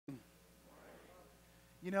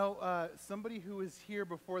Somebody who was here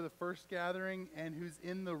before the first gathering and who's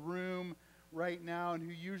in the room right now and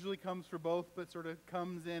who usually comes for both but sort of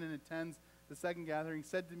comes in and attends the second gathering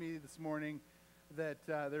said to me this morning that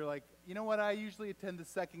they're like, you know what, I usually attend the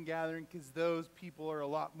second gathering because those people are a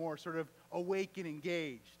lot more sort of awake and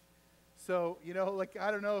engaged. So,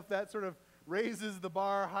 I don't know if that sort of raises the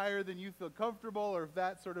bar higher than you feel comfortable or if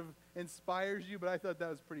that sort of inspires you, but I thought that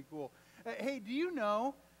was pretty cool. Hey, do you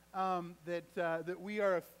know that we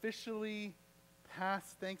are officially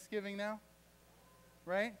past Thanksgiving now?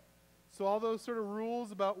 Right? So all those sort of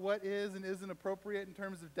rules about what is and isn't appropriate in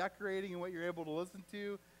terms of decorating and what you're able to listen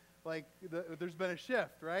to, there's been a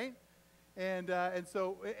shift, right? And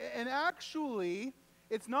actually,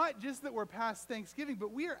 it's not just that we're past Thanksgiving,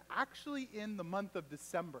 but we are actually in the month of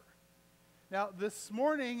December. Now, this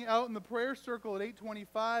morning, out in the prayer circle at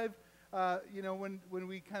 8:25, when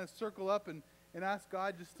we kind of circle up and ask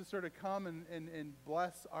God just to sort of come and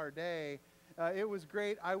bless our day, it was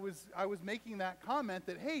great. I was making that comment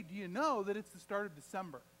that, hey, do you know that it's the start of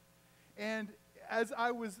December? And as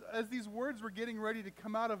these words were getting ready to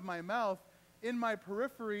come out of my mouth, in my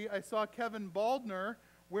periphery, I saw Kevin Baldner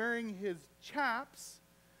wearing his chaps,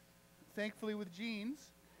 thankfully with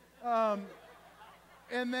jeans.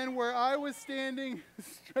 And then where I was standing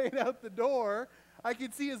straight out the door, I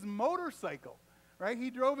could see his motorcycle, right? He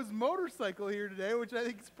drove his motorcycle here today, which I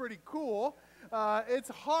think is pretty cool. It's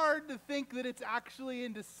hard to think that it's actually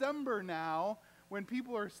in December now when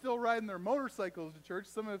people are still riding their motorcycles to church.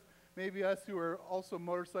 Some of maybe us who are also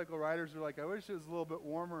motorcycle riders are like, I wish it was a little bit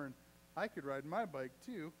warmer and I could ride my bike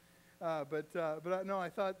too. But I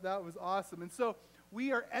thought that was awesome. And so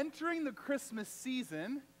we are entering the Christmas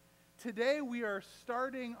season. Today we are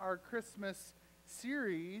starting our Christmas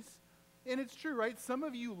series. And it's true, right? Some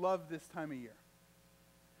of you love this time of year.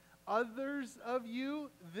 Others of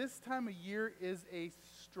you, this time of year is a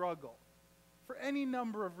struggle for any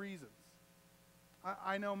number of reasons.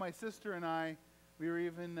 I know my sister and I, we were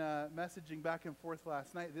even messaging back and forth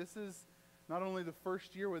last night. This is not only the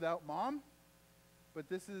first year without mom, but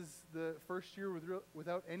this is the first year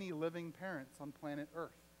without any living parents on planet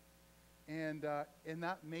Earth. And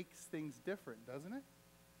that makes things different, doesn't it?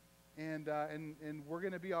 And we're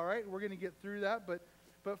going to be all right. We're going to get through that. But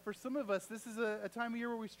for some of us, this is a time of year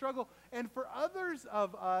where we struggle. And for others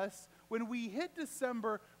of us, when we hit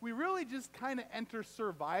December, we really just kind of enter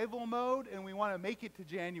survival mode, and we want to make it to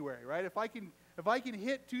January, right? If I can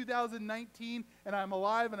hit 2019 and I'm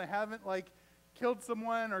alive and I haven't killed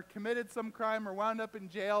someone or committed some crime or wound up in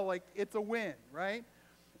jail, it's a win, right?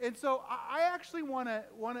 And so I actually want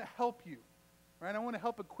to help you, right? I want to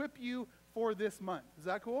help equip you for this month. Is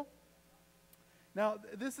that cool? Now,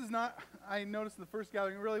 this is not, I noticed in the first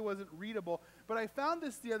gathering, it really wasn't readable, but I found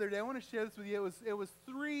this the other day. I want to share this with you. It was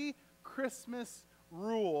 3 Christmas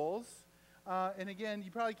rules. And again,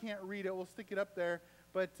 you probably can't read it. We'll stick it up there.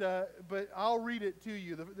 But I'll read it to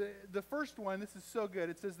you. The first one, this is so good.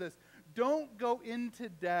 It says this: don't go into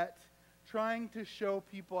debt trying to show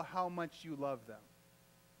people how much you love them.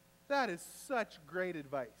 That is such great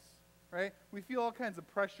advice, right? We feel all kinds of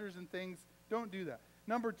pressures and things. Don't do that.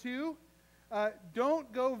 Number 2,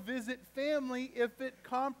 don't go visit family if it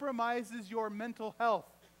compromises your mental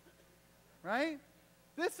health, right?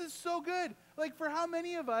 This is so good. For how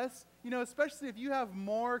many of us, especially if you have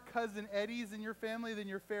more cousin Eddies in your family than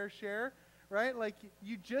your fair share, right?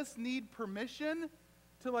 You just need permission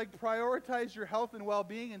to prioritize your health and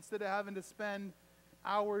well-being instead of having to spend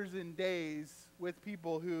hours and days with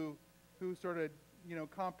people who sort of,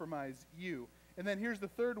 compromise you. And then here's the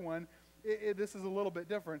third one. This is a little bit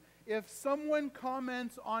different. If someone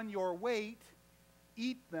comments on your weight,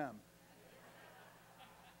 eat them.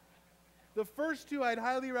 The first 2 I'd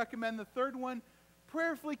highly recommend. The third one,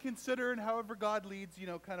 prayerfully consider, and however God leads,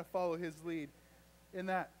 kind of follow his lead in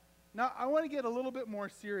that. Now, I want to get a little bit more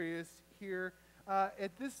serious here.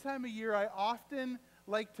 At this time of year, I often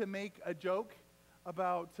like to make a joke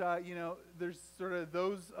about, there's sort of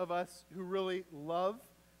those of us who really love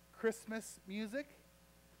Christmas music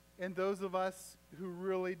and those of us who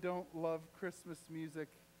really don't love Christmas music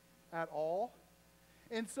at all.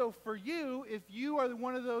 And so for you, if you are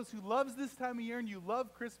one of those who loves this time of year and you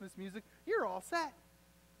love Christmas music, you're all set,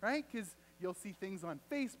 right? Because you'll see things on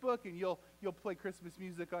Facebook and you'll play Christmas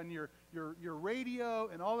music on your radio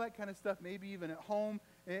and all that kind of stuff, maybe even at home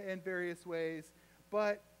in various ways.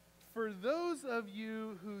 But for those of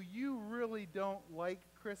you who you really don't like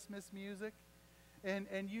Christmas music,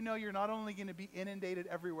 and you're not only going to be inundated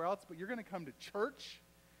everywhere else, but you're going to come to church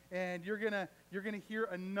and you're going to hear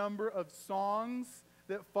a number of songs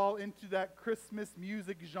that fall into that Christmas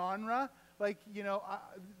music genre.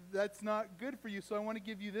 that's not good for you. So I want to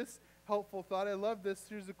give you this helpful thought. I love this.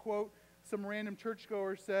 Here's a quote. Some random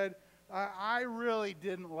churchgoer said, I really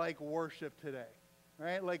didn't like worship today,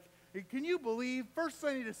 right? Like, can you believe, first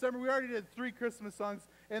Sunday of December, we already did 3 Christmas songs,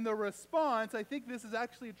 and the response, I think this is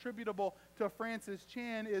actually attributable to Francis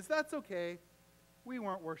Chan, is, that's okay, we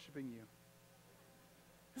weren't worshiping you.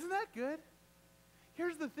 Isn't that good?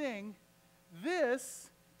 Here's the thing, this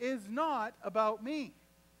is not about me.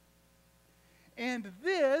 And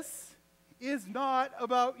this is not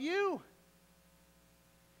about you.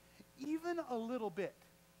 Even a little bit,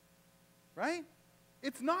 right?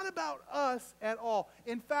 It's not about us at all.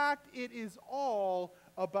 In fact, it is all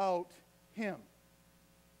about Him.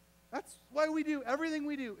 That's why we do everything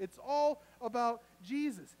we do. It's all about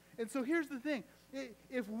Jesus. And so here's the thing.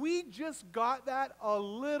 If we just got that a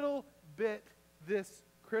little bit this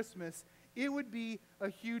Christmas, it would be a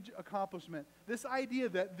huge accomplishment. This idea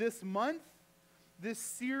that this month, this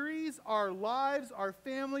series, our lives, our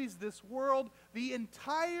families, this world, the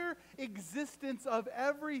entire existence of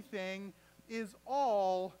everything is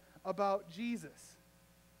all about Jesus.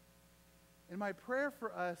 And my prayer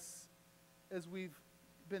for us as we've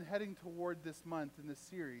been heading toward this month in this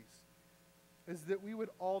series is that we would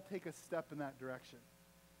all take a step in that direction.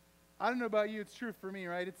 I don't know about you, it's true for me,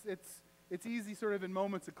 right? It's easy sort of in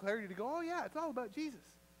moments of clarity to go, oh yeah, it's all about Jesus.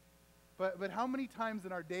 But how many times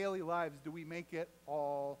in our daily lives do we make it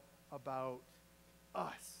all about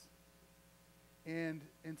us? And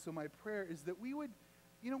so my prayer is that we would,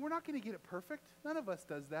 we're not going to get it perfect. None of us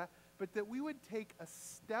does that. But that we would take a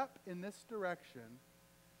step in this direction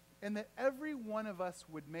and that every one of us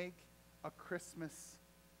would make a Christmas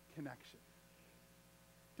connection.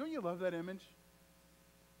 Don't you love that image?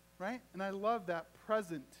 Right? And I love that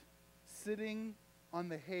present sitting on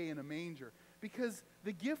the hay in a manger. Because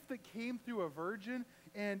the gift that came through a virgin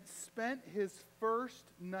and spent his first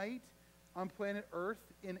night on planet Earth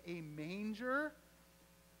in a manger,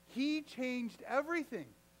 he changed everything.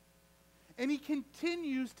 And he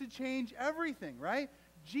continues to change everything, right?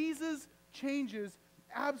 Jesus changes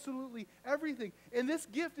absolutely everything. And this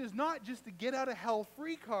gift is not just a get out of hell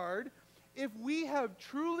free card. If we have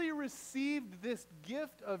truly received this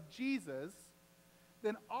gift of Jesus,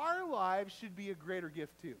 then our lives should be a greater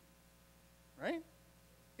gift too. Right?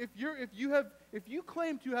 If you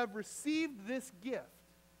claim to have received this gift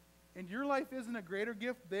and your life isn't a greater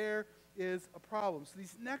gift, there is a problem. So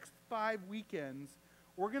these next 5 weekends,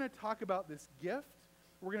 we're going to talk about this gift.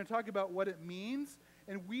 We're going to talk about what it means,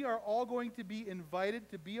 and we are all going to be invited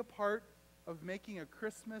to be a part of making a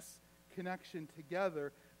Christmas connection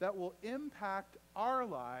together that will impact our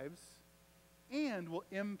lives and will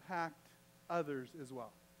impact others as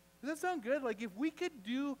well. Does that sound good? Like if we could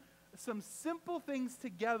do some simple things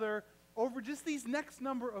together over just these next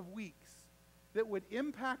number of weeks that would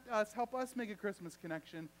impact us, help us make a Christmas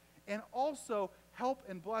connection, and also help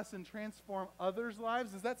and bless and transform others'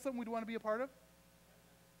 lives. Is that something we'd want to be a part of?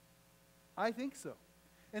 I think so.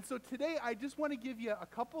 And so today I just want to give you a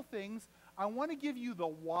couple things. I want to give you the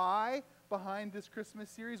why behind this Christmas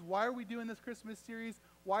series. Why are we doing this Christmas series?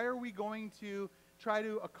 Why are we going to try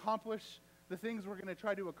to accomplish the things we're going to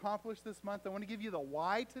try to accomplish this month? I want to give you the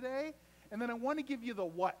why today, and then I want to give you the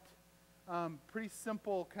what. Pretty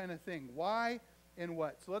simple kind of thing. Why and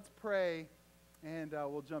what. So let's pray, and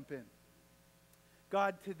we'll jump in.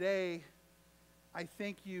 God, today, I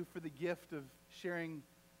thank you for the gift of sharing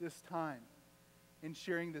this time and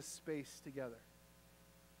sharing this space together.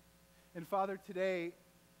 And Father, today,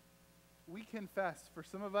 we confess, for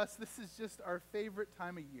some of us, this is just our favorite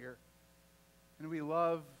time of year. And we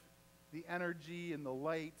love the energy and the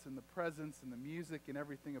lights and the presence and the music and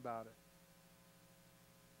everything about it.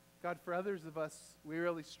 God, for others of us, we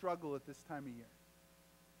really struggle at this time of year.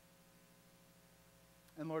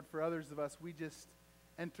 And Lord, for others of us, we just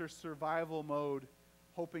enter survival mode,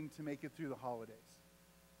 hoping to make it through the holidays.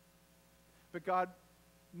 But God,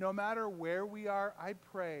 no matter where we are, I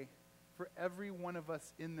pray for every one of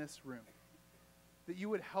us in this room that you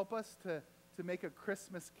would help us to make a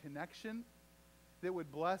Christmas connection that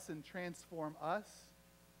would bless and transform us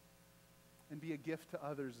and be a gift to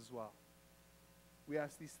others as well. We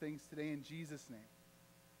ask these things today in Jesus'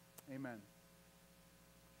 name. Amen.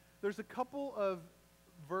 There's a couple of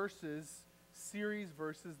verses, series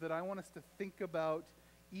verses, that I want us to think about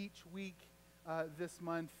each week this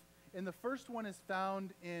month. And the first one is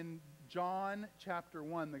found in John chapter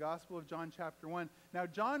 1, the Gospel of John chapter 1. Now,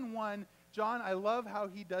 John, I love how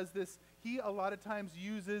he does this. He a lot of times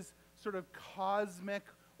uses sort of cosmic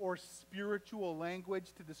or spiritual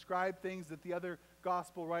language to describe things that the other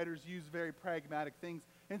gospel writers use very pragmatic things.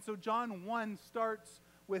 And so John 1 starts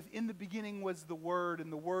with in the beginning was the Word,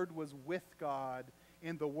 and the Word was with God,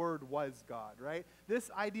 and the Word was God, right? This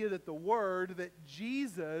idea that the Word, that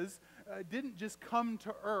Jesus didn't just come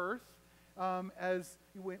to earth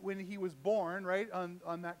when he was born, right,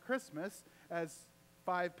 on that Christmas, as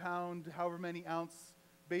 5-pound, however many ounce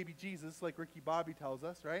baby Jesus, like Ricky Bobby tells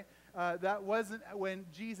us, right? That wasn't when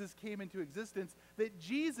Jesus came into existence, that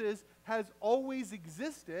Jesus has always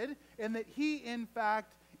existed, and that he, in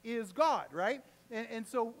fact, is God, right? And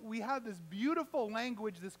so we have this beautiful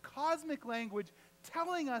language, this cosmic language,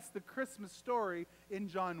 telling us the Christmas story in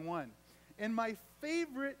John 1. And my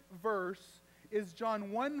favorite verse is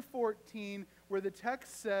John 1:14, where the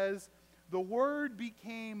text says, "The Word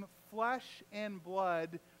became flesh and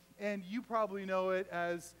blood," and you probably know it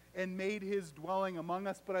as, "and made his dwelling among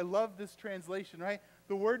us," but I love this translation, right?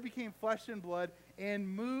 The Word became flesh and blood and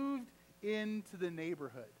moved into the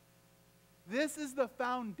neighborhood. This is the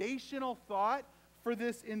foundational thought for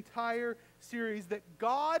this entire series, that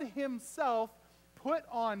God himself put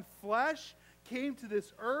on flesh, came to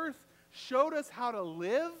this earth, showed us how to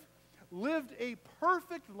live, lived a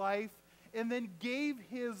perfect life, and then gave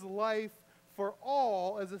his life for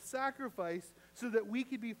all as a sacrifice so that we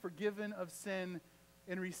could be forgiven of sin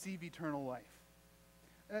and receive eternal life.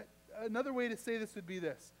 Another way to say this would be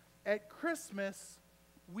this. At Christmas,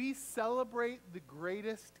 we celebrate the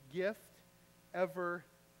greatest gift ever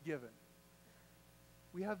given.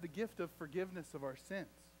 We have the gift of forgiveness of our sins.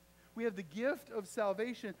 We have the gift of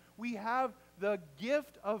salvation. We have the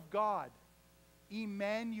gift of God,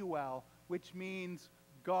 Emmanuel, which means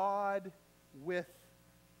God with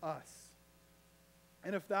us.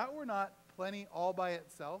 And if that were not plenty all by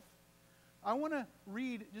itself, I want to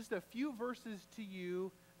read just a few verses to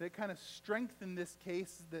you that kind of strengthen this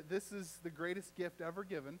case that this is the greatest gift ever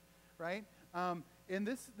given, right? And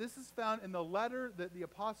this is found in the letter that the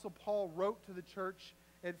Apostle Paul wrote to the church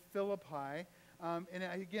at Philippi. And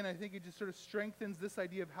again, I think it just sort of strengthens this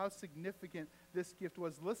idea of how significant this gift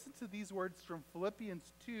was. Listen to these words from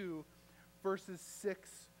Philippians 2, verses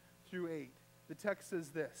 6 through 8. The text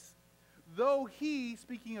says this: "Though he,"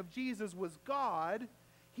 speaking of Jesus, "was God,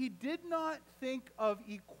 he did not think of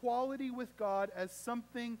equality with God as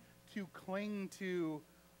something to cling to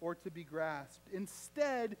or to be grasped.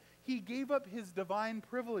 Instead, he gave up his divine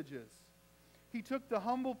privileges. He took the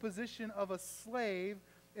humble position of a slave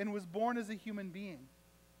and was born as a human being.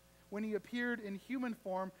 When he appeared in human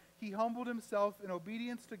form, he humbled himself in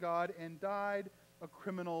obedience to God and died a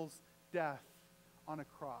criminal's death on a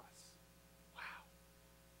cross." Wow.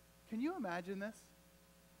 Can you imagine this?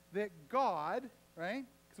 That God, right?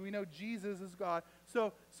 Because we know Jesus is God.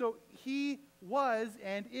 So he was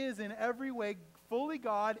and is in every way fully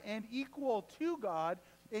God and equal to God,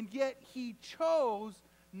 and yet he chose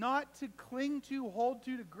not to cling to, hold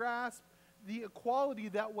to grasp the equality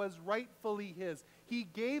that was rightfully his. He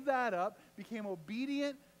gave that up, became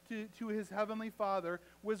obedient to his heavenly Father,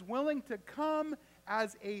 was willing to come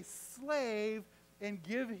as a slave and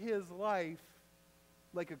give his life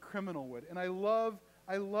like a criminal would. And I love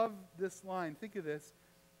this line. Think of this.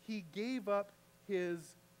 He gave up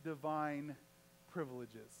his divine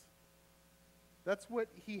privileges. That's what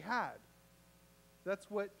he had. That's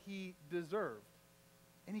what he deserved.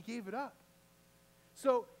 And he gave it up.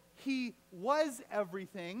 So he was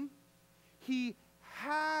everything. He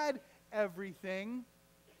had everything.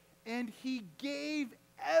 And he gave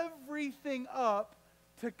everything up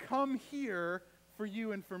to come here for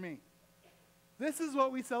you and for me. This is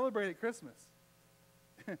what we celebrate at Christmas.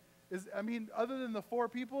 Other than the 4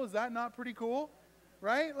 people, is that not pretty cool?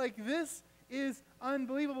 Right? Like, this is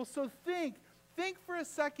unbelievable. So think for a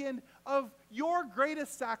second of your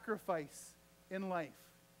greatest sacrifice in life.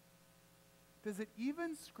 Does it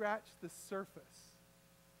even scratch the surface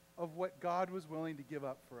of what God was willing to give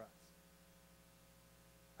up for us?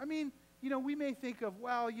 We may think of,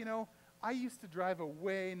 I used to drive a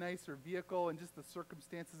way nicer vehicle and just the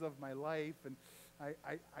circumstances of my life, and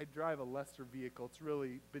I drive a lesser vehicle. It's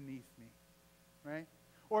really beneath me, right?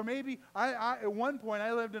 Or maybe I at one point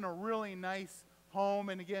I lived in a really nice home,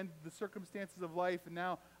 and again, the circumstances of life, and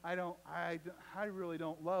now I really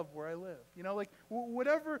don't love where I live.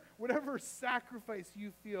 Whatever sacrifice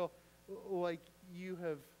you feel like you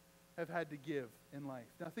have had to give in life.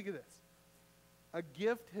 Now think of this. A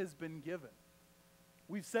gift has been given.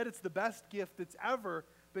 We've said it's the best gift that's ever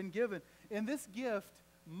been given. And this gift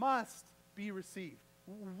must be received.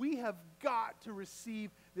 We have got to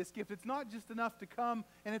receive this gift. It's not just enough to come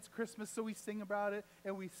and it's Christmas, so we sing about it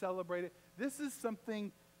and we celebrate it. This is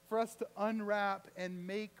something for us to unwrap and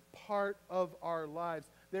make part of our lives.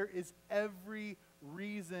 There is every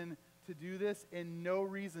reason to do this and no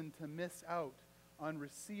reason to miss out on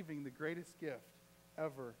receiving the greatest gift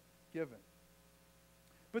ever given.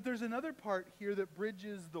 But there's another part here that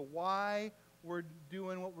bridges the why we're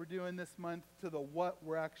doing what we're doing this month to the what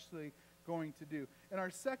we're actually going to do. And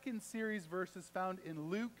our second series verse is found in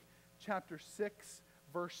Luke chapter 6,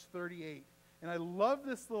 verse 38. And I love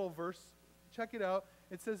this little verse. Check it out.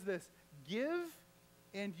 It says this: "Give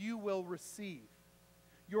and you will receive.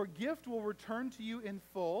 Your gift will return to you in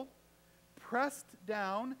full, pressed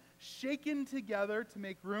down, shaken together to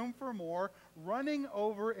make room for more, running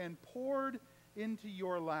over and poured into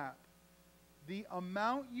your lap. The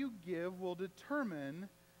amount you give will determine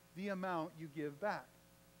the amount you give back."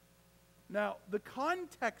 Now, the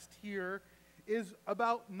context here is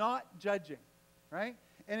about not judging, right?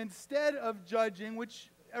 And instead of judging, which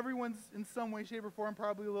everyone's in some way, shape, or form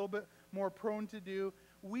probably a little bit more prone to do,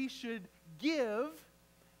 we should give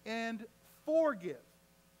and forgive.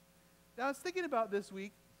 Now, I was thinking about this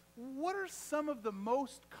week, what are some of the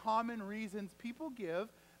most common reasons people give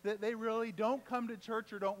that they really don't come to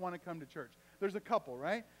church or don't want to come to church? There's a couple,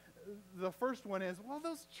 right? The first one is, well,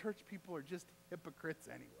 those church people are just hypocrites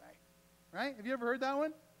anyway, right? Have you ever heard that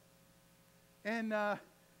one? And,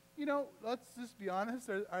 let's just be honest,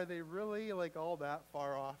 are they really like all that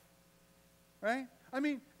far off, right? I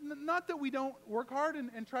mean, not that we don't work hard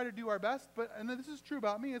and try to do our best, but, and this is true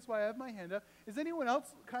about me, that's why I have my hand up. Is anyone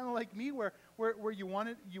else kind of like me where you want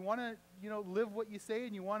to, live what you say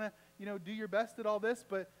and you want to, do your best at all this,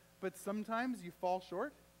 but sometimes you fall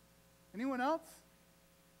short? Anyone else?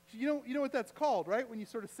 You know what that's called, right? When you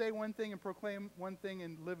sort of say one thing and proclaim one thing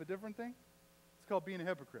and live a different thing? It's called being a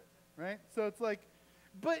hypocrite, right? So it's like,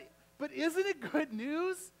 but isn't it good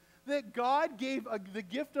news that God gave the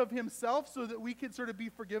gift of himself so that we could sort of be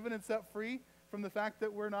forgiven and set free from the fact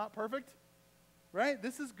that we're not perfect? Right?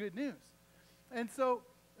 This is good news. And so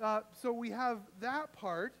we have that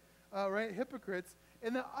part, right, hypocrites.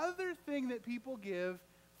 And the other thing that people give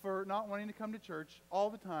for not wanting to come to church all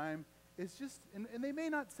the time is just, and they may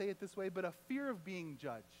not say it this way, but a fear of being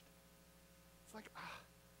judged. It's like,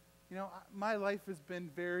 my life has been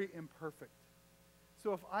very imperfect.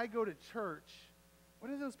 So if I go to church,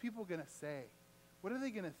 what are those people going to say? What are they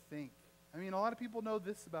going to think? I mean, a lot of people know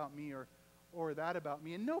this about me or that about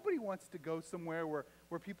me, and nobody wants to go somewhere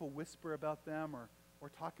where people whisper about them or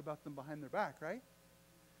talk about them behind their back, right?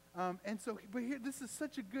 But here, this is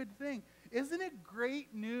such a good thing. Isn't it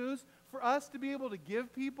great news for us to be able to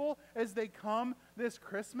give people as they come this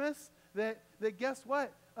Christmas that guess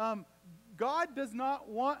what? God does not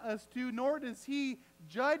want us to, nor does he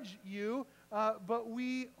judge you, but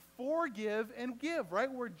we forgive and give,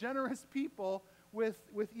 right? We're generous people with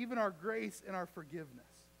even our grace and our forgiveness.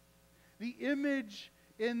 The image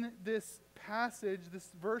in this passage,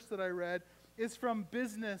 this verse that I read, is from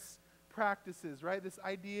business practices, right? This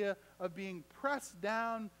idea of being pressed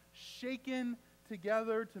down, shaken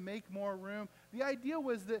together to make more room. The idea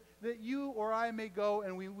was that you or I may go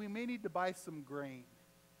and we may need to buy some grain,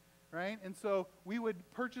 right? And so we would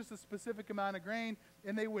purchase a specific amount of grain,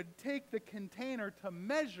 and they would take the container to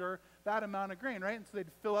measure that amount of grain, right? And so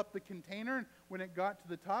they'd fill up the container, and when it got to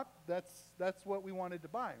the top, that's what we wanted to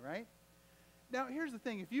buy, right? Now, here's the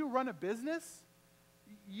thing. If you run a business,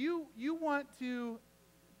 you want to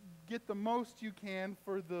get the most you can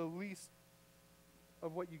for the least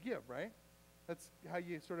of what you give, right? That's how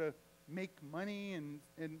you sort of make money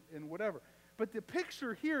and whatever. But the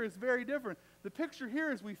picture here is very different. The picture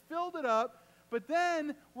here is we filled it up, but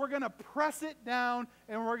then we're going to press it down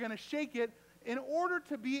and we're going to shake it in order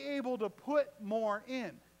to be able to put more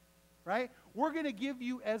in, right? We're going to give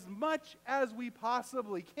you as much as we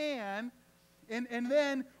possibly can, and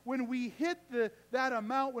then when we hit that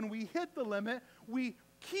amount, when we hit the limit, we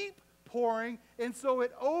keep pouring, and so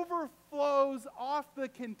it overflows off the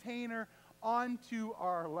container onto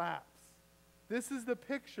our laps. This is the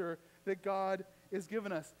picture that God is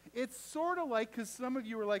giving us. It's sort of like, because some of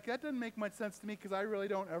you are like, that doesn't make much sense to me because I really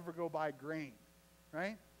don't ever go buy grain,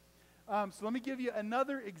 right? So let me give you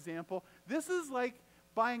another example. This is like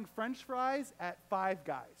buying French fries at Five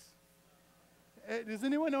Guys. Does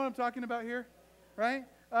anyone know what I'm talking about here? Right?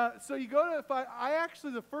 So you go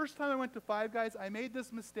to the first time I went to Five Guys, I made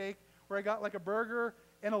this mistake where I got like a burger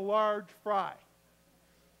and a large fry.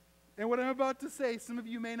 And what I'm about to say, some of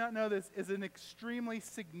you may not know this, is an extremely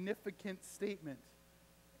significant statement.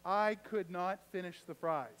 I could not finish the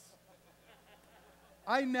fries.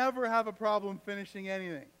 I never have a problem finishing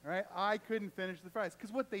anything, right? I couldn't finish the fries.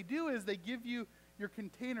 Because what they do is they give you your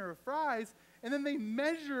container of fries, and then they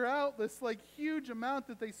measure out this like huge amount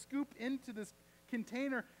that they scoop into this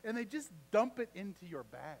container, and they just dump it into your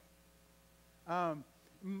bag.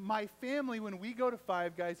 my family, when we go to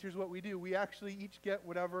Five Guys, here's what we do. We actually each get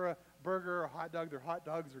whatever, a burger or a hot dog. Their hot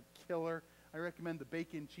dogs are killer. I recommend the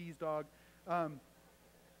bacon cheese dog.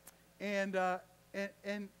 And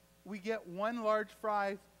we get one large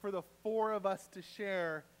fry for the four of us to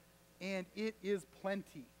share, and it is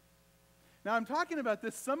plenty. Now, I'm talking about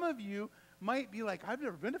this. Some of you might be like, I've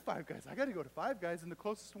never been to Five Guys. I got to go to Five Guys, and the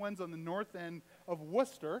closest one's on the north end of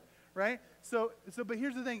Worcester, right? But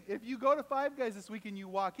here's the thing. If you go to Five Guys this week and you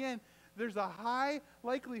walk in, there's a high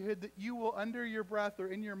likelihood that you will, under your breath or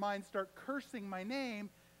in your mind, start cursing my name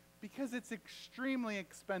because it's extremely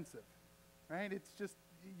expensive, right? It's just,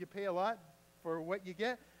 you pay a lot for what you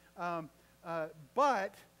get,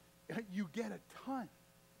 but you get a ton.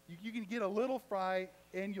 You can get a little fry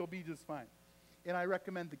and you'll be just fine. And I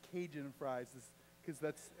recommend the Cajun fries because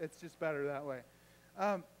it's just better that way.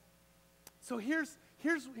 So here's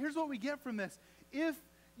what we get from this. If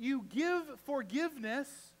you give forgiveness,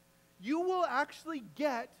 you will actually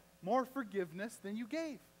get more forgiveness than you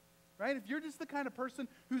gave, right? If you're just the kind of person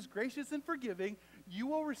who's gracious and forgiving, you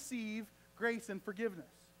will receive grace and forgiveness.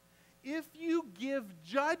 If you give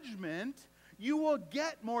judgment, you will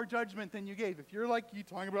get more judgment than you gave. If you're like, you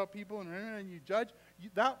talking about people and you judge,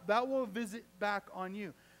 that will visit back on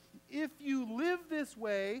you. If you live this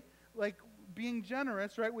way, like being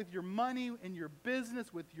generous, right, with your money and your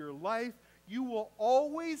business, with your life, you will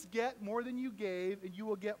always get more than you gave, and you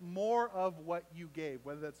will get more of what you gave,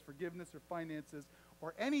 whether that's forgiveness or finances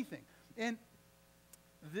or anything. And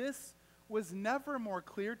this was never more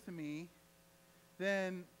clear to me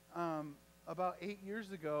than about 8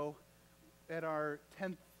 years ago at our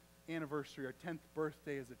 10th anniversary, our 10th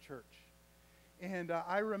birthday as a church. And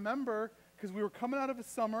I remember, because we were coming out of a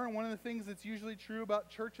summer, and one of the things that's usually true about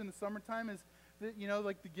church in the summertime is that,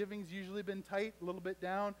 like the giving's usually been tight, a little bit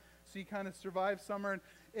down, so you kind of survive summer.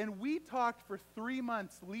 And we talked for 3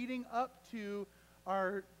 months leading up to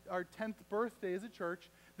our 10th birthday as a church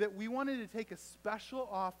that we wanted to take a special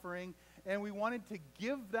offering, and we wanted to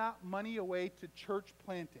give that money away to church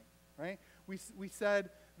planting, right? We said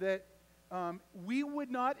that we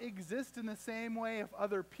would not exist in the same way if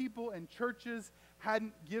other people and churches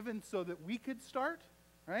hadn't given so that we could start,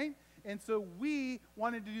 right? And so we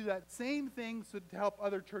wanted to do that same thing to help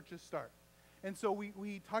other churches start. And so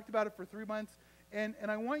we talked about it for 3 months. And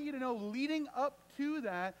I want you to know, leading up to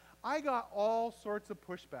that, I got all sorts of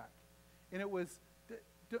pushback. And it was,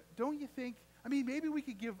 don't you think, maybe we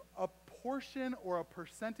could give a portion or a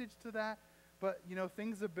percentage to that, but,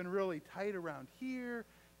 things have been really tight around here.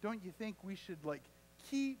 Don't you think we should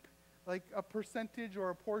keep a percentage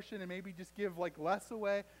or a portion and maybe just give less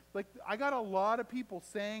away? I got a lot of people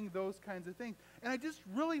saying those kinds of things. And I just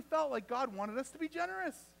really felt like God wanted us to be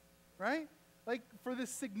generous, right? For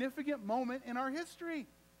this significant moment in our history.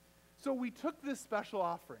 So we took this special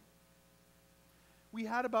offering. We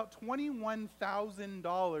had about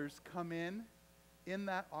 $21,000 come in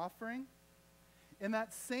that offering. And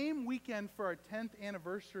that same weekend for our 10th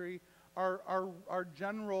anniversary, our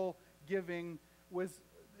general giving was,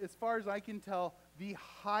 as far as I can tell, the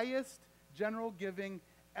highest general giving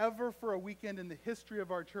ever for a weekend in the history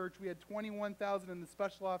of our church. We had $21,000 in the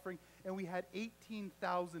special offering, and we had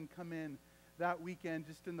 $18,000 come in that weekend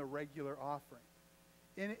just in the regular offering.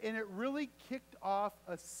 And it really kicked off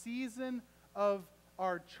a season of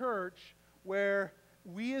our church where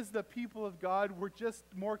we as the people of God were just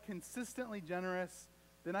more consistently generous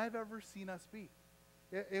than I've ever seen us be.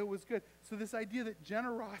 It was good. So this idea that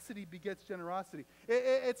generosity begets generosity.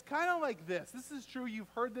 It's kind of like this. This is true. You've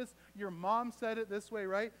heard this. Your mom said it this way,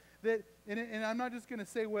 right? And I'm not just going to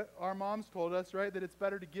say what our moms told us, right? That it's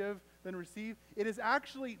better to give than receive. It is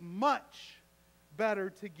actually much better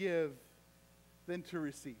to give than to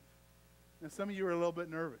receive. Now, some of you are a little bit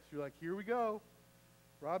nervous. You're like, here we go.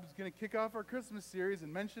 Rob's going to kick off our Christmas series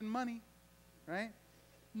and mention money, right?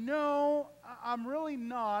 No, I'm really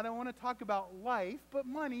not. I want to talk about life, but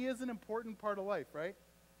money is an important part of life, right?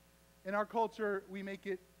 In our culture, we make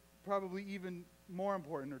it probably even more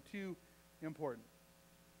important or too important.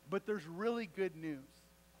 But there's really good news.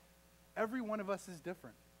 Every one of us is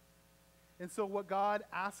different. And so what God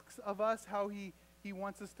asks of us, how he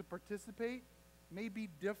wants us to participate, may be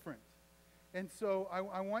different. And so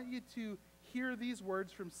I want you to hear these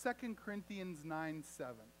words from 2 Corinthians 9:7.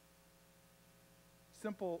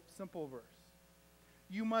 Simple verse.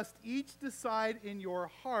 You must each decide in your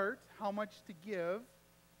heart how much to give,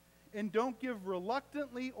 and don't give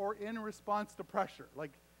reluctantly or in response to pressure.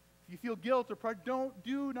 If you feel guilt or pressure,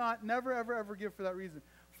 do not, never, ever, ever give for that reason.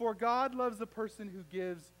 For God loves the person who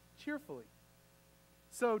gives cheerfully.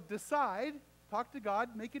 So decide, talk to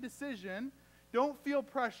God, make a decision. Don't feel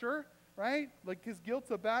pressure. right? Like, because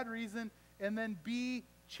guilt's a bad reason. And then be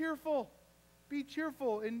cheerful. Be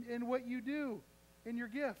cheerful in what you do, in your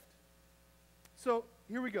gift. So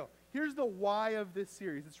here we go. Here's the why of this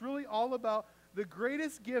series. It's really all about the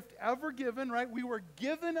greatest gift ever given, right? We were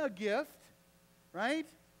given a gift, right?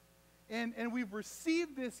 And we've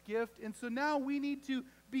received this gift, and so now we need to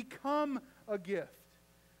become a gift.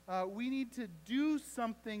 We need to do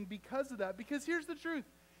something because of that. Because here's the truth.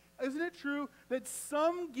 Isn't it true that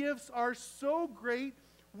some gifts are so great,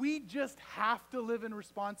 we just have to live in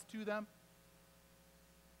response to them?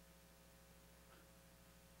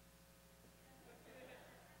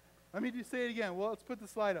 Let me just say it again. Well, let's put the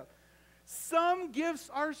slide up. Some gifts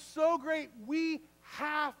are so great, we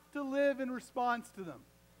have to live in response to them,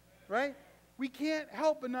 right? We can't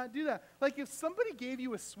help but not do that. Like, if somebody gave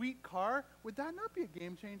you a sweet car, would that not be a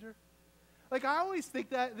game changer? Like, I always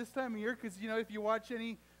think that this time of year, because, you know, if you watch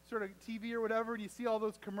any sort of TV or whatever, and you see all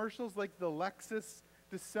those commercials, like the Lexus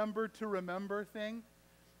December to Remember thing,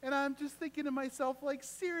 and I'm just thinking to myself, like,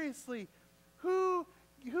 seriously, who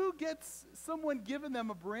gets someone giving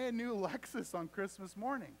them a brand new Lexus on Christmas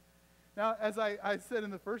morning? Now, as I said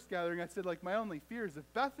in the first gathering, I said, like, my only fear is if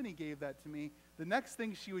Bethany gave that to me, the next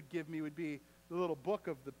thing she would give me would be the little book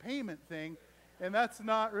of the payment thing, and that's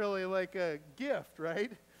not really like a gift,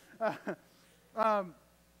 right? Or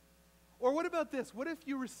what about this? What if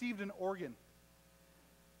you received an organ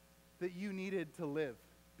that you needed to live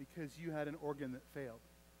because you had an organ that failed?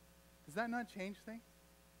 Does that not change things?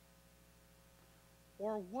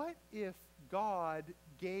 Or what if God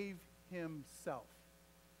gave himself?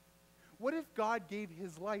 What if God gave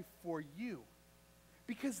his life for you?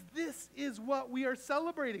 Because this is what we are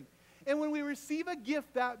celebrating. And when we receive a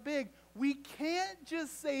gift that big, we can't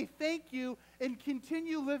just say thank you and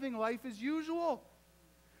continue living life as usual.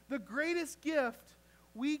 The greatest gift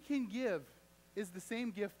we can give is the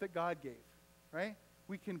same gift that God gave, right?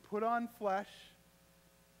 We can put on flesh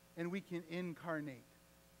and we can incarnate.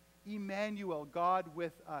 Emmanuel, God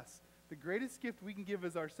with us. The greatest gift we can give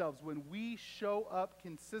is ourselves when we show up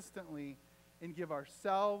consistently and give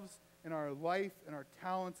ourselves and our life and our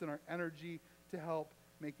talents and our energy to help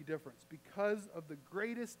make a difference. Because of the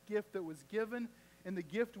greatest gift that was given and the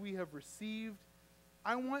gift we have received,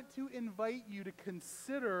 I want to invite you to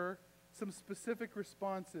consider some specific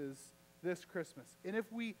responses this Christmas. And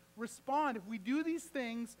if we respond, if we do these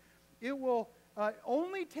things, it will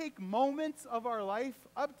only take moments of our life,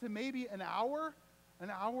 up to maybe an hour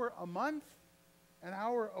a month, an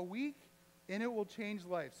hour a week, and it will change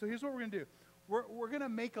life. So here's what we're going to do. We're going to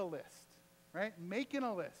make a list, right? Making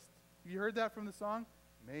a list. You heard that from the song?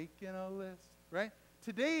 Making a list, right?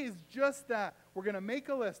 Today is just that. We're going to make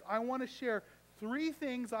a list. I want to share 3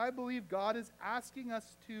 things I believe God is asking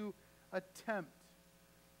us to attempt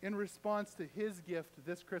in response to his gift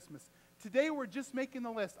this Christmas. Today we're just making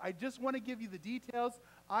the list. I just want to give you the details.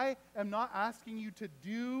 I am not asking you to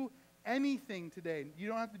do anything today. You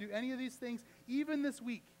don't have to do any of these things, even this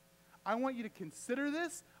week. I want you to consider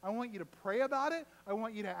this. I want you to pray about it. I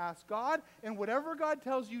want you to ask God. And whatever God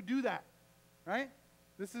tells you, do that. Right?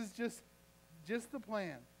 This is just the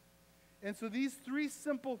plan. And so these 3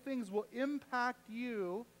 simple things will impact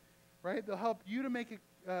you, right? They'll help you to make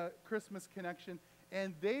a Christmas connection,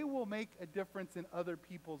 and they will make a difference in other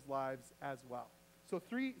people's lives as well. So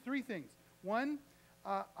three things. 1,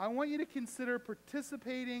 I want you to consider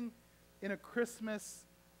participating in a Christmas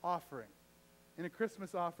offering. In a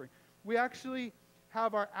Christmas offering. We actually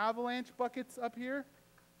have our avalanche buckets up here,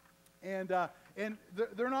 and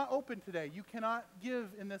they're not open today. You cannot give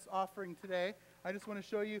in this offering today. I just want to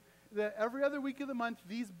show you that every other week of the month,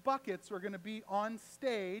 these buckets are going to be on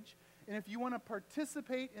stage, and if you want to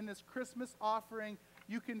participate in this Christmas offering,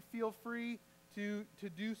 you can feel free to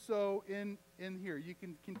do so in here. You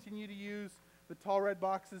can continue to use the tall red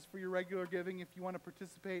boxes for your regular giving. If you want to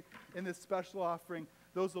participate in this special offering,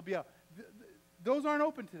 those will be out. Those aren't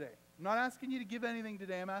open today. I'm not asking you to give anything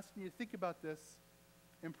today. I'm asking you to think about this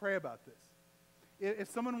and pray about this. If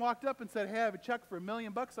someone walked up and said, hey, I have a check for $1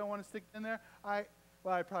 million I want to stick in there, I'd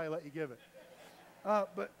probably let you give it.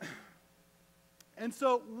 And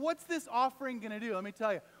so what's this offering going to do? Let me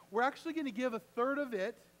tell you. We're actually going to give 1/3 of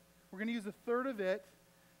it. We're going to use 1/3 of it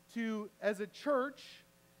to, as a church,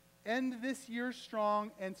 end this year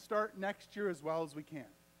strong and start next year as well as we can.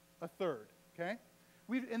 1/3, okay?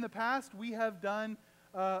 In the past, we have done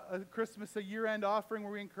a Christmas, a year-end offering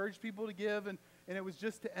where we encourage people to give, and it was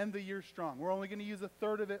just to end the year strong. We're only going to use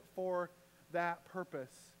 1/3 of it for that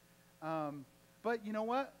purpose. But you know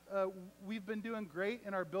what? We've been doing great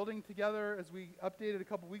in our building together as we updated a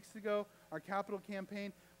couple weeks ago, our capital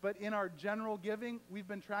campaign. But in our general giving, we've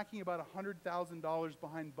been tracking about $100,000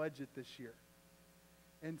 behind budget this year.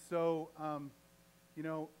 And so,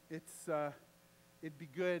 it'd be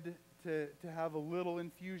good to have a little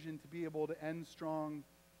infusion to be able to end strong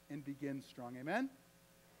and begin strong. Amen?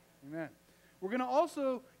 Amen. We're going to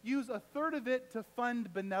also use a third of it to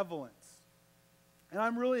fund benevolence. And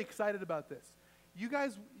I'm really excited about this. You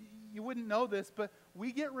guys, you wouldn't know this, but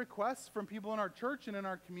we get requests from people in our church and in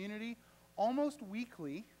our community almost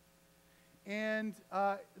weekly. And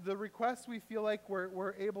the requests we feel like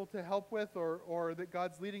we're able to help with or that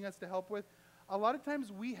God's leading us to help with, a lot of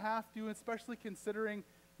times we have to, especially considering,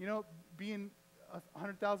 being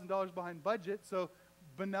 $100,000 behind budget, so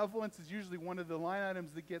benevolence is usually one of the line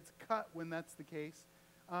items that gets cut when that's the case.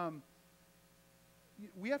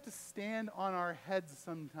 We have to stand on our heads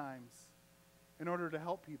sometimes in order to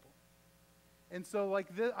help people. And so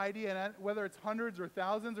like the idea, and whether it's hundreds or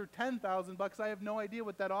thousands or $10,000, I have no idea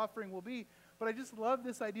what that offering will be, but I just love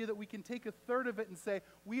this idea that we can take a third of it and say,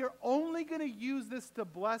 we are only going to use this to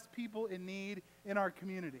bless people in need in our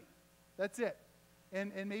community. That's it.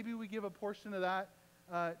 And maybe we give a portion of that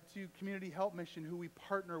to Community Help Mission, who we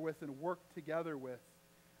partner with and work together with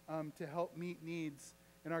to help meet needs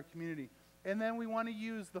in our community. And then we want to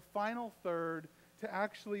use the final third to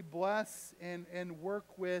actually bless and work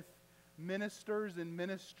with ministers and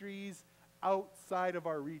ministries outside of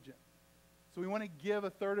our region. So we want to give a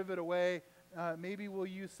third of it away. Maybe we'll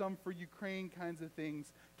use some for Ukraine kinds of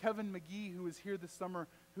things. Kevin McGee, who was here this summer,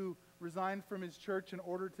 who resigned from his church in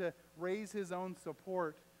order to raise his own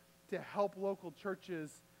support to help local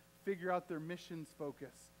churches figure out their missions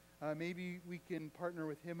focus. Maybe we can partner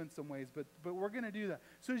with him in some ways, but we're going to do that.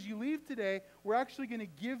 So as you leave today, we're actually going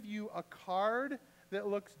to give you a card that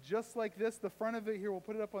looks just like this. The front of it here, we'll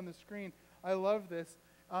put it up on the screen. I love this.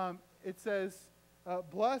 It says,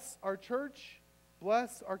 bless our church,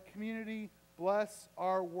 bless our community, bless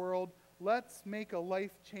our world. Let's make a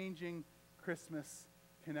life-changing Christmas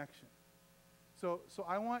connection. So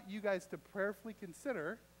I want you guys to prayerfully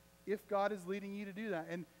consider if God is leading you to do that.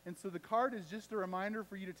 And so the card is just a reminder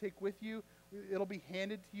for you to take with you. It'll be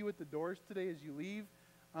handed to you at the doors today as you leave.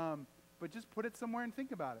 But just put it somewhere and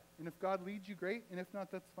think about it. And if God leads you, great. And if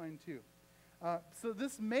not, that's fine too. So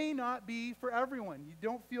this may not be for everyone. You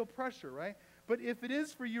don't feel pressure, right? But if it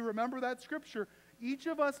is for you, remember that scripture. Each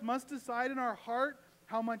of us must decide in our heart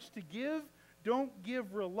how much to give. Don't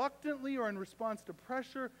give reluctantly or in response to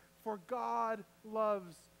pressure, for God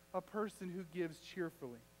loves a person who gives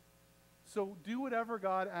cheerfully. So do whatever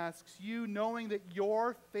God asks you, knowing that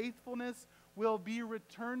your faithfulness will be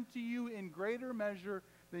returned to you in greater measure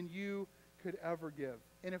than you could ever give.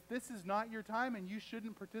 And if this is not your time and you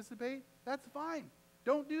shouldn't participate, that's fine.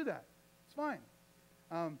 Don't do that. It's fine.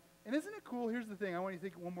 And isn't it cool? Here's the thing. I want you to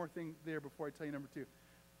think one more thing there before I tell you number two.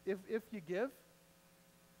 If you give,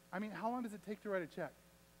 I mean, how long does it take to write a check?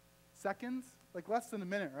 Seconds? Like less than a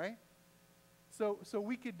minute, right? So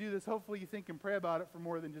we could do this. Hopefully you think and pray about it for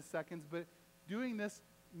more than just seconds, but doing this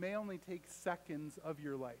may only take seconds of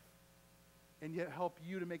your life and yet help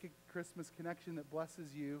you to make a Christmas connection that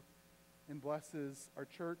blesses you and blesses our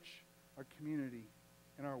church, our community,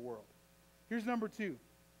 and our world. Here's number two.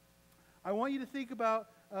 I want you to think about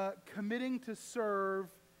committing to serve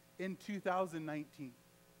in 2019.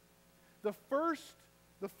 The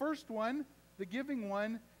first one, the giving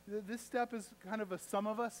one, this step is kind of a some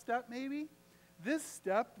of us step maybe. This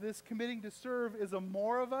step, this committing to serve, is a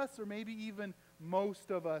more of us or maybe even most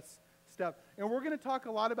of us step. And we're going to talk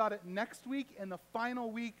a lot about it next week and the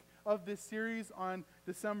final week of this series on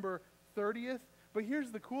December 30th. But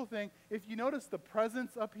here's the cool thing. If you notice the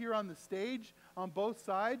presents up here on the stage on both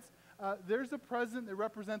sides, there's a present that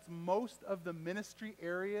represents most of the ministry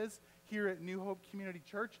areas here at New Hope Community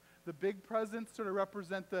Church. The big presents sort of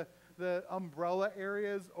represent the umbrella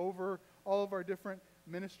areas over all of our different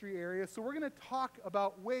ministry areas. So we're going to talk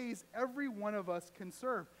about ways every one of us can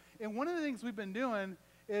serve. And one of the things we've been doing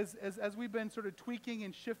is, as we've been sort of tweaking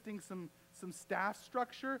and shifting some staff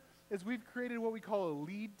structure, is we've created what we call a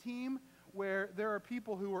lead team, where there are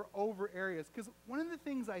people who are over areas. Because one of the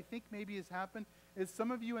things I think maybe has happened is some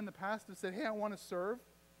of you in the past have said, hey, I want to serve.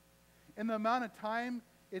 And the amount of time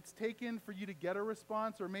it's taken for you to get a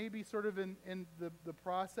response, or maybe sort of in the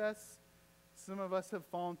process, some of us have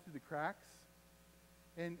fallen through the cracks.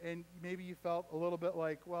 And maybe you felt a little bit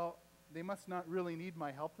like, well, they must not really need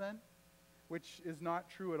my help then, which is not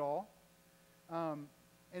true at all.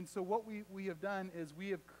 And so what we have done is we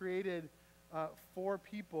have created 4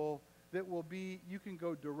 people that will be, you can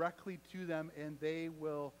go directly to them and they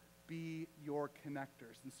will be your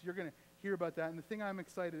connectors. And so you're going to hear about that. And the thing I'm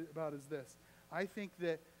excited about is this. I think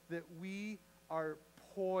that we are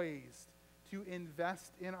poised to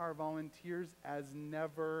invest in our volunteers as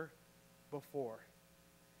never before.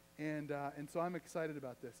 And so I'm excited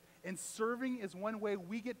about this. And serving is one way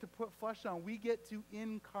we get to put flesh on. We get to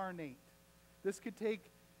incarnate. This could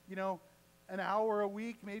take, an hour a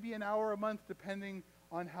week, maybe an hour a month, depending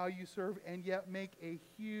on how you serve, and yet make a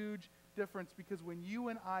huge difference. Because when you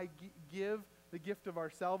and I give the gift of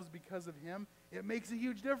ourselves because of him, it makes a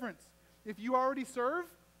huge difference. If you already serve,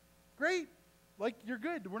 great. Like, you're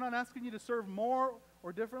good. We're not asking you to serve more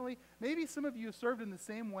or differently. Maybe some of you have served in the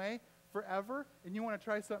same way forever, and you want to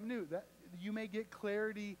try something new. That you may get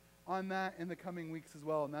clarity on that in the coming weeks as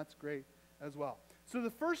well, and that's great as well. So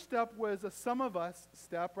the first step was a some of us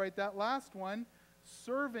step, right? That last one,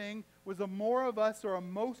 serving, was a more of us or a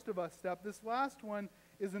most of us step. This last one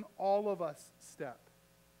is an all of us step.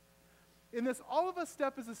 And this all of us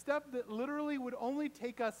step is a step that literally would only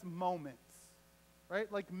take us moments, right?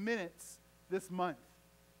 Like minutes this month.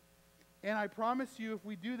 And I promise you, if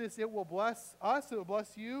we do this, it will bless us, it will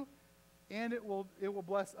bless you, and it will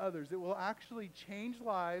bless others. It will actually change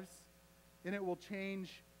lives, and it will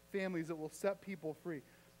change families. It will set people free.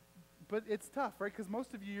 But it's tough, right? Because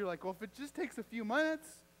most of you, you're like, well, if it just takes a few minutes,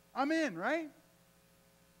 I'm in, right?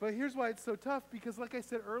 But here's why it's so tough, because like I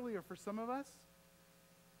said earlier, for some of us,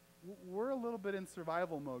 we're a little bit in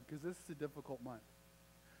survival mode because this is a difficult month.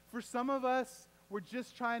 For some of us, we're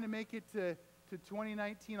just trying to make it to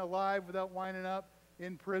 2019 alive without winding up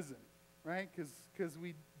in prison, right? Because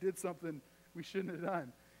we did something we shouldn't have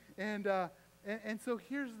done. And so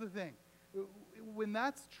here's the thing. When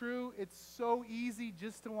that's true, it's so easy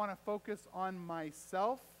just to want to focus on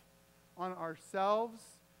myself, on ourselves,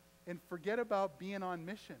 and forget about being on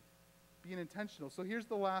mission, being intentional. So here's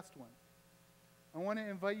the last one. I want to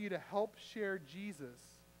invite you to help share Jesus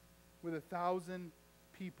with 1,000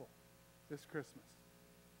 people this Christmas.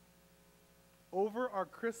 Over our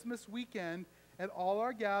Christmas weekend, at all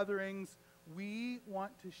our gatherings, we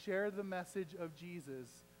want to share the message of Jesus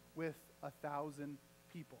with 1,000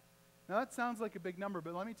 people. Now that sounds like a big number,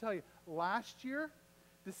 but let me tell you, last year,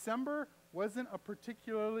 December wasn't a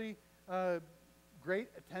particularly great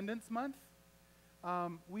attendance month.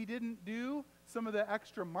 We didn't do some of the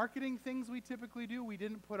extra marketing things we typically do. We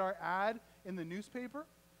didn't put our ad in the newspaper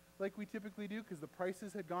like we typically do because the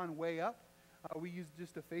prices had gone way up. We used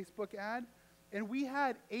just a Facebook ad. And we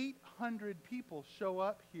had 800 people show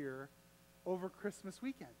up here over Christmas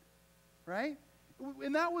weekend, right?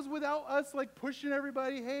 And that was without us like pushing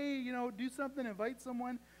everybody, hey, do something, invite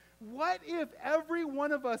someone. What if every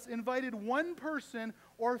one of us invited one person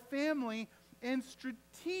or family and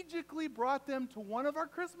strategically brought them to one of our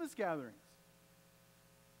Christmas gatherings?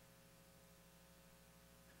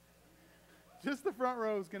 Just the front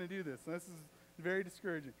row is going to do this. This is very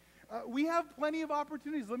discouraging. We have plenty of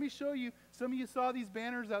opportunities. Let me show you. Some of you saw these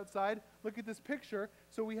banners outside. Look at this picture.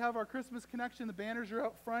 So we have our Christmas connection. The banners are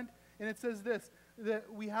out front. And it says this, that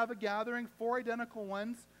we have a gathering, 4 identical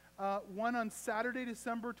ones. One on Saturday,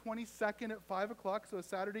 December 22nd at 5 o'clock, so a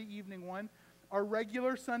Saturday evening one. Our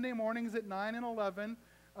regular Sunday mornings at 9 and 11.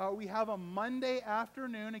 We have a Monday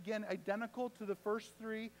afternoon, again, identical to the first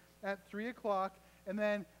 3 at 3 o'clock. And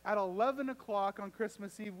then at 11 o'clock on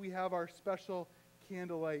Christmas Eve, we have our special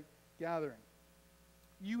candlelight gathering.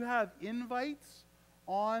 You have invites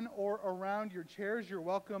on or around your chairs you're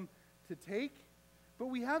welcome to take, but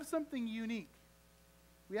we have something unique.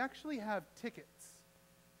 We actually have tickets.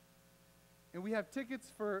 And we have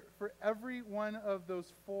tickets for every one of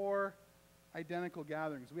those 4 identical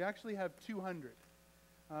gatherings. We actually have 200.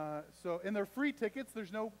 And they're free tickets.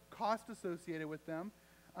 There's no cost associated with them.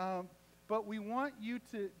 But we want you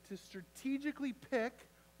to strategically pick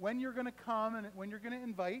when you're going to come and when you're going to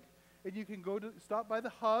invite. And you can stop by the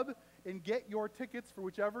hub and get your tickets for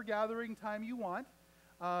whichever gathering time you want.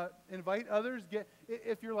 Invite others.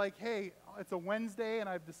 If you're like, hey, it's a Wednesday and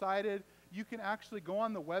I've decided, you can actually go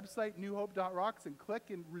on the website, newhope.rocks, and click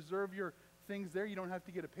and reserve your things there. You don't have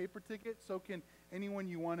to get a paper ticket. So can anyone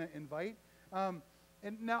you want to invite. And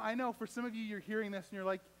now I know for some of you, you're hearing this and you're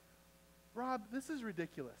like, Rob, this is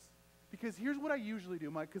ridiculous. Because here's what I usually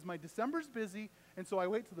do, because my December's busy, and so I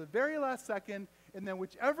wait till the very last second, and then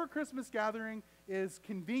whichever Christmas gathering is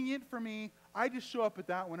convenient for me, I just show up at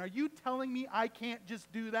that one. Are you telling me I can't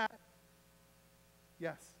just do that?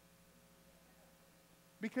 Yes.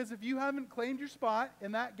 Because if you haven't claimed your spot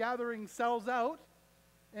and that gathering sells out,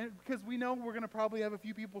 and because we know we're going to probably have a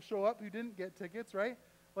few people show up who didn't get tickets, right?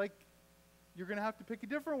 Like, you're going to have to pick a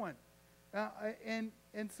different one. And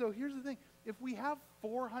so here's the thing. If we have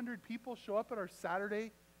 400 people show up at our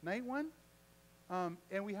Saturday night one,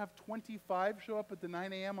 and we have 25 show up at the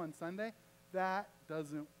 9 a.m. on Sunday, that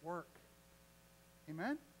doesn't work.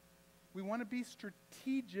 Amen? We want to be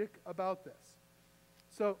strategic about this.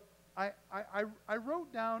 So I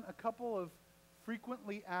wrote down a couple of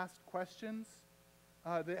frequently asked questions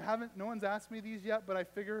that no one's asked me these yet, but I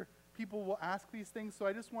figure people will ask these things. So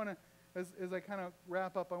I just want to, as I kind of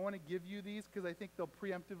wrap up, I want to give you these because I think they'll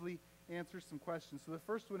preemptively answer some questions. So the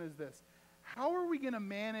first one is this: how are we going to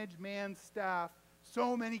manage man's staff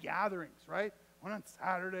so many gatherings, right? One on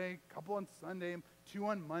Saturday, a couple on Sunday, 2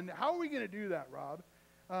 on Monday. How are we going to do that, Rob?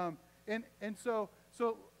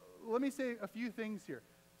 So let me say a few things here.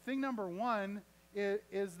 Thing number one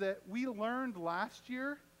is that we learned last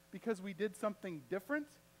year, because we did something different,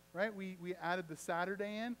 right? We added the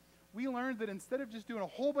Saturday in. We learned that instead of just doing a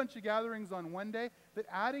whole bunch of gatherings on one day, that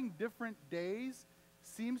adding different days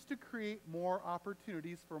seems to create more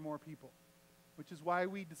opportunities for more people, which is why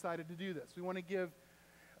we decided to do this. We want to give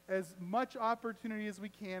as much opportunity as we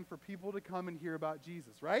can for people to come and hear about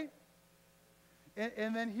Jesus, right?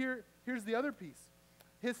 And then here's the other piece.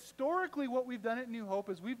 Historically, what we've done at New Hope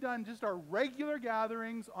is we've done just our regular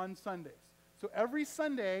gatherings on Sundays. So every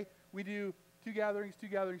Sunday, we do 2 gatherings, 2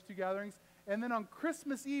 gatherings, 2 gatherings. And then on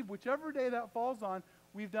Christmas Eve, whichever day that falls on,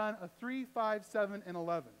 we've done a 3, 5, 7, and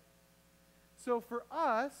 11. So for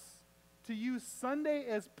us to use Sunday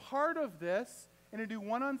as part of this and to do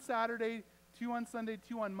 1 on Saturday, 2 on Sunday,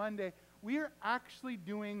 2 on Monday, we are actually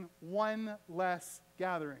doing 1 less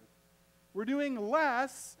gathering. We're doing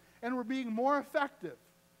less and we're being more effective.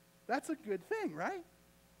 That's a good thing, right?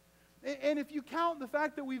 And if you count the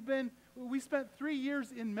fact that we spent 3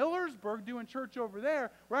 years in Millersburg doing church over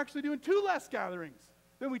there, we're actually doing 2 less gatherings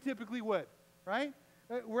than we typically would, right?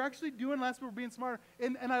 We're actually doing less, but we're being smarter.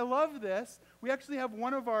 And I love this. We actually have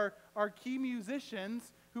one of our key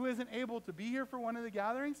musicians who isn't able to be here for one of the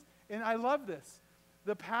gatherings, and I love this.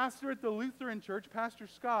 The pastor at the Lutheran church, Pastor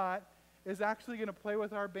Scott, is actually going to play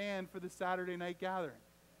with our band for the Saturday night gathering.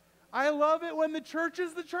 I love it when the church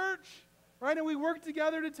is the church, right? And we work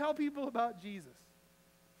together to tell people about Jesus.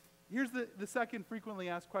 Here's the second frequently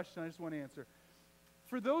asked question I just want to answer.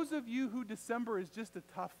 For those of you who December is just a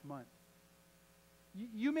tough month,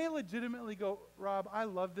 you may legitimately go, Rob, I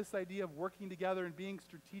love this idea of working together and being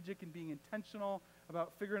strategic and being intentional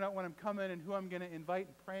about figuring out when I'm coming and who I'm going to invite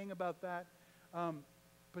and praying about that.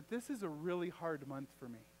 But this is a really hard month for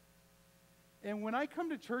me. And when I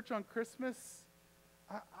come to church on Christmas,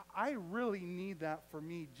 I really need that for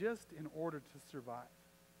me just in order to survive.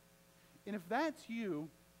 And if that's you,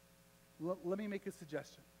 let me make a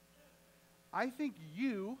suggestion. I think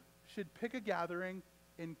you should pick a gathering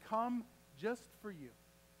and come just for you.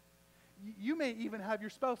 You may even have your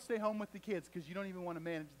spouse stay home with the kids because you don't even want to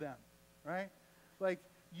manage them, right? Like,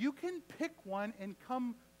 you can pick one and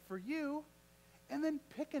come for you, and then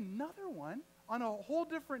pick another one on a whole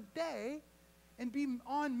different day and be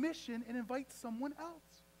on mission and invite someone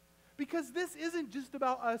else. Because this isn't just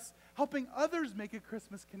about us helping others make a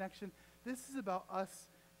Christmas connection. This is about us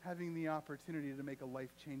having the opportunity to make a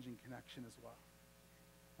life-changing connection as well.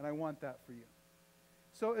 And I want that for you.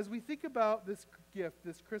 So as we think about this gift,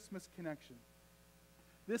 this Christmas connection,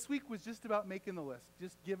 this week was just about making the list,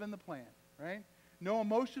 just giving the plan, right? No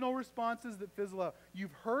emotional responses that fizzle out.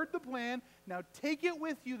 You've heard the plan. Now take it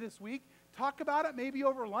with you this week. Talk about it maybe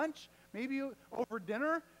over lunch, maybe over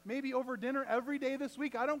dinner every day this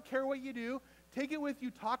week. I don't care what you do. Take it with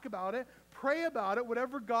you. Talk about it. Pray about it.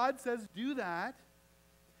 Whatever God says, do that.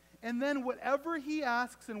 And then whatever he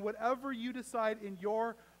asks and whatever you decide in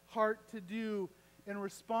your heart to do in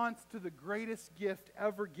response to the greatest gift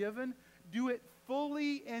ever given, do it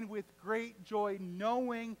fully and with great joy,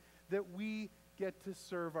 knowing that we get to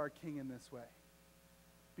serve our King in this way.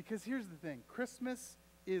 Because here's the thing, Christmas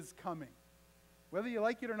is coming. Whether you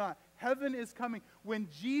like it or not, heaven is coming. When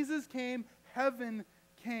Jesus came, heaven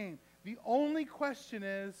came. The only question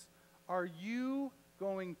is, are you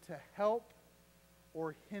going to help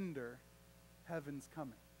or hinder heaven's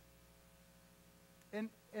coming? And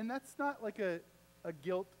that's not like a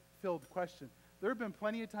guilt-filled question. There have been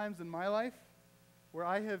plenty of times in my life where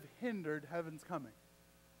I have hindered heaven's coming.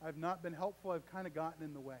 I've not been helpful. I've kind of gotten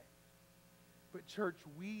in the way. But church,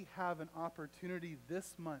 we have an opportunity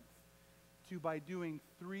this month to, by doing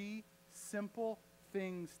 3 simple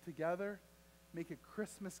things together, make a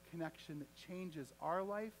Christmas connection that changes our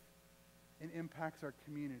life and impacts our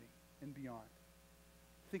community and beyond.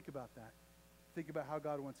 Think about that. Think about how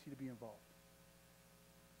God wants you to be involved.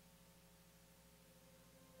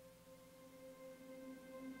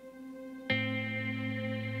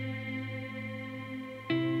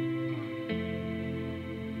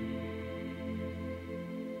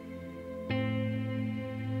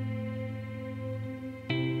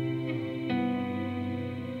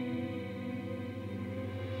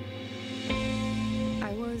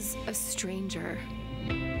 a stranger,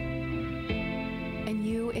 and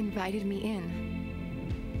you invited me in.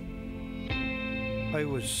 I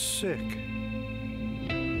was sick,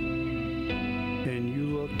 and you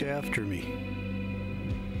looked after me.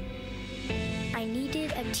 I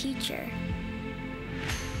needed a teacher,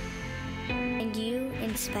 and you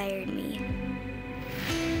inspired me.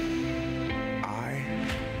 I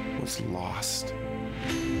was lost,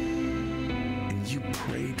 and you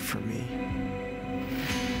prayed for me.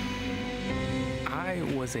 I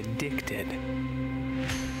was addicted,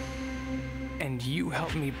 and you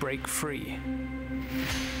helped me break free.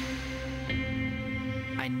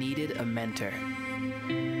 I needed a mentor,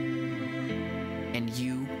 and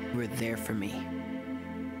you were there for me.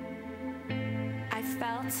 I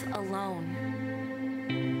felt alone,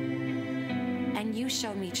 and you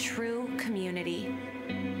showed me true community.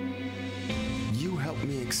 You helped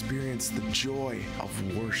me experience the joy of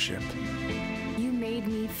worship. You made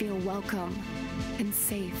me feel welcome and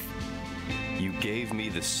safe. You gave me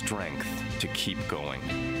the strength to keep going.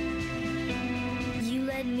 You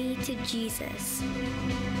led me to Jesus.